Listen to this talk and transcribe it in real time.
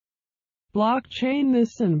Blockchain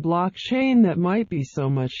this and blockchain that might be so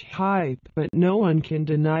much hype, but no one can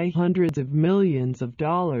deny hundreds of millions of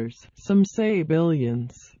dollars, some say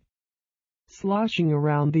billions, sloshing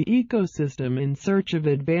around the ecosystem in search of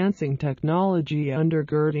advancing technology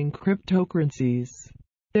undergirding cryptocurrencies.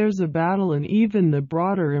 There's a battle in even the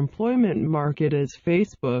broader employment market as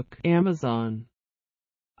Facebook, Amazon,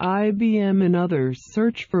 IBM and others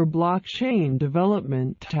search for blockchain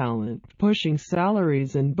development talent, pushing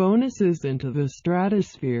salaries and bonuses into the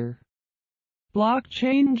stratosphere.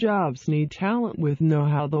 Blockchain jobs need talent with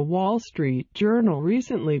know-how. The Wall Street Journal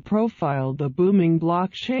recently profiled the booming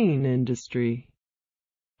blockchain industry,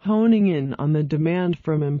 honing in on the demand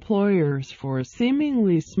from employers for a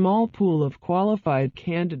seemingly small pool of qualified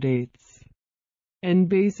candidates. And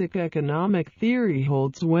basic economic theory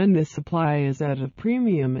holds when the supply is at a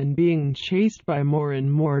premium and being chased by more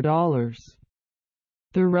and more dollars,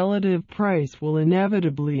 the relative price will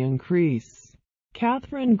inevitably increase.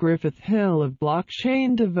 Catherine Griffith-Hill of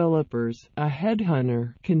Blockchain Developers, a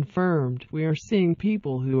headhunter, confirmed, "We are seeing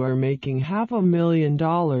people who are making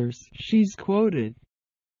 $500,000, she's quoted,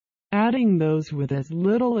 adding those with as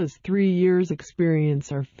little as 3 years experience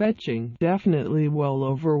are fetching definitely well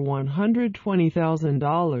over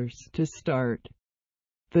 $120,000 to start.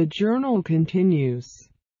 The journal continues.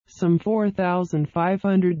 Some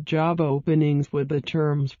 4,500 job openings with the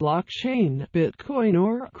terms blockchain, Bitcoin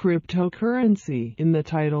or cryptocurrency in the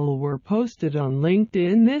title were posted on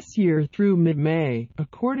LinkedIn this year through mid-May,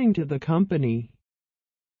 according to the company.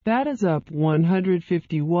 That is up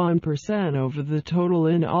 151% over the total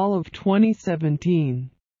in all of 2017.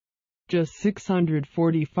 Just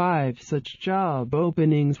 645 such job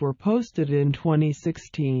openings were posted in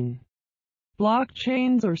 2016.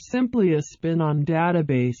 Blockchains are simply a spin on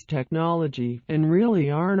database technology, and really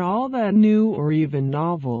aren't all that new or even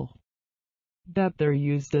novel. That they're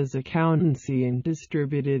used as accountancy in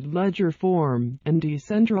distributed ledger form, and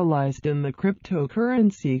decentralized in the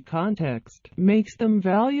cryptocurrency context, makes them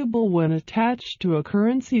valuable when attached to a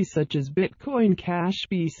currency such as Bitcoin Cash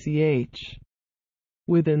 (BCH).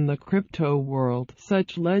 Within the crypto world,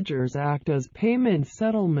 such ledgers act as payment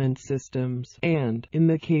settlement systems, and, in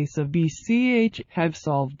the case of BCH, have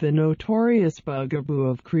solved the notorious bugaboo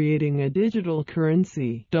of creating a digital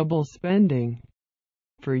currency, double spending.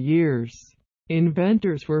 For years,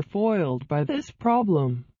 inventors were foiled by this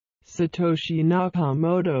problem. Satoshi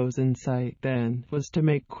Nakamoto's insight then was to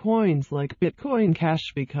make coins like Bitcoin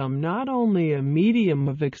Cash become not only a medium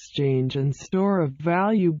of exchange and store of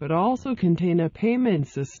value but also contain a payment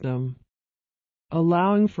system,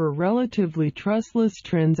 allowing for relatively trustless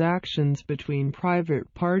transactions between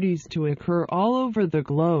private parties to occur all over the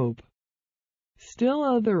globe. Still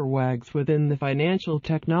other wags within the financial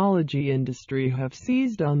technology industry have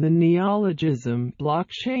seized on the neologism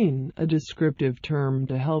blockchain, a descriptive term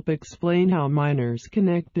to help explain how miners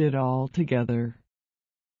connect it all together,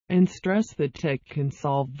 and stress that tech can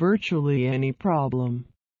solve virtually any problem.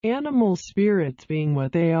 Animal spirits being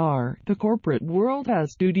what they are, the corporate world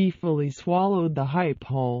has dutifully swallowed the hype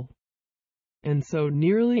whole. And so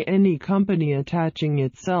nearly any company attaching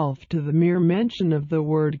itself to the mere mention of the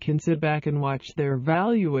word can sit back and watch their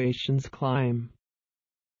valuations climb.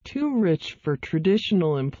 Too rich for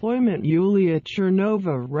traditional employment. Yulia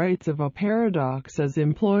Chernova writes of a paradox as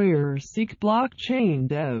employers seek blockchain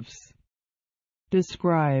devs,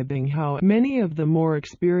 describing how many of the more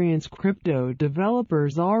experienced crypto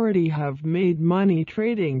developers already have made money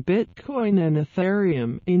trading Bitcoin and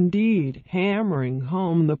Ethereum, indeed, hammering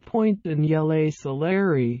home the point. Daniele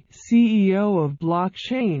Soleri, CEO of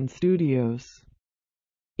Blockchain Studios,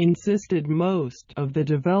 insisted most of the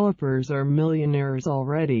developers are millionaires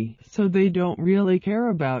already, so they don't really care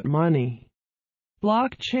about money.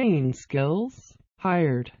 Blockchain skills?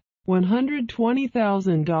 Hired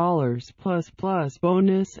 $120,000 plus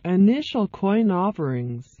bonus. Initial coin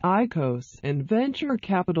offerings, ICOs, and venture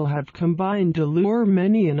capital have combined to lure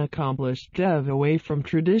many an accomplished dev away from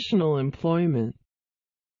traditional employment.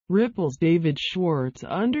 Ripple's David Schwartz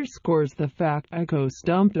underscores the fact ICOs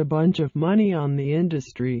dumped a bunch of money on the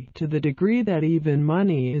industry, to the degree that even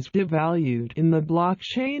money is devalued in the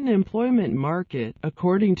blockchain employment market,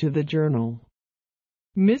 according to the journal.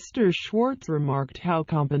 Mr. Schwartz remarked how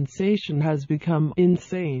compensation has become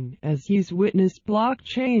insane, as he's witnessed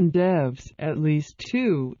blockchain devs, at least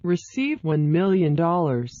two, receive $1 million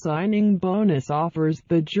signing bonus offers.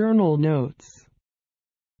 The journal notes,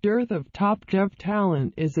 dearth of top dev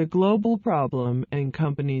talent is a global problem, and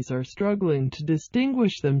companies are struggling to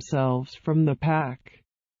distinguish themselves from the pack.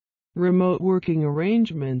 Remote working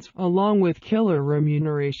arrangements, along with killer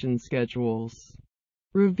remuneration schedules,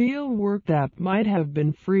 reveal work that might have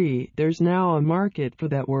been free. There's now a market for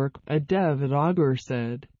that work, a dev at Augur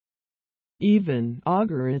said. Even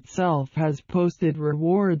Augur itself has posted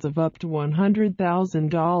rewards of up to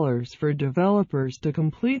 $100,000 for developers to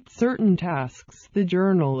complete certain tasks, the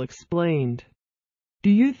journal explained. Do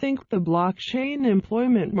you think the blockchain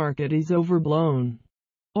employment market is overblown?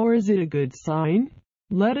 Or is it a good sign?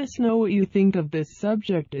 Let us know what you think of this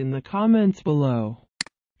subject in the comments below.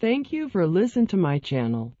 Thank you for listening to my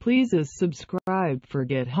channel. Please subscribe for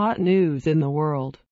get hot news in the world.